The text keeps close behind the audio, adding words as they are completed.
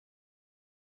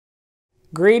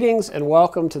Greetings and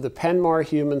welcome to the Penn-Mar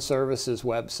Human Services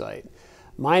website.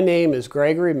 My name is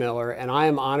Gregory Miller and I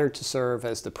am honored to serve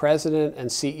as the President and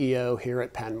CEO here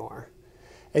at Penn-Mar.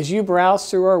 As you browse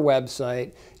through our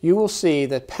website, you will see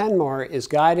that Penn-Mar is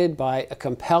guided by a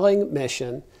compelling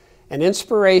mission, an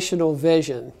inspirational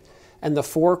vision, and the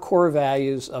four core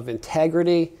values of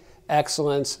integrity,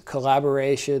 excellence,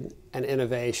 collaboration, and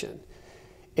innovation.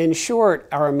 In short,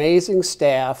 our amazing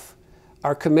staff,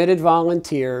 our committed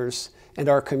volunteers, and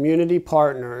our community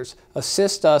partners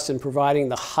assist us in providing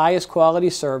the highest quality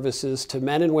services to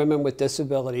men and women with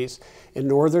disabilities in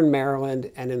Northern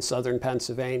Maryland and in Southern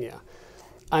Pennsylvania.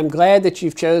 I'm glad that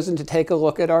you've chosen to take a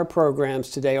look at our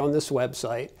programs today on this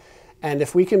website, and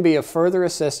if we can be of further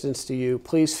assistance to you,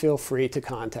 please feel free to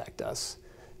contact us.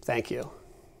 Thank you.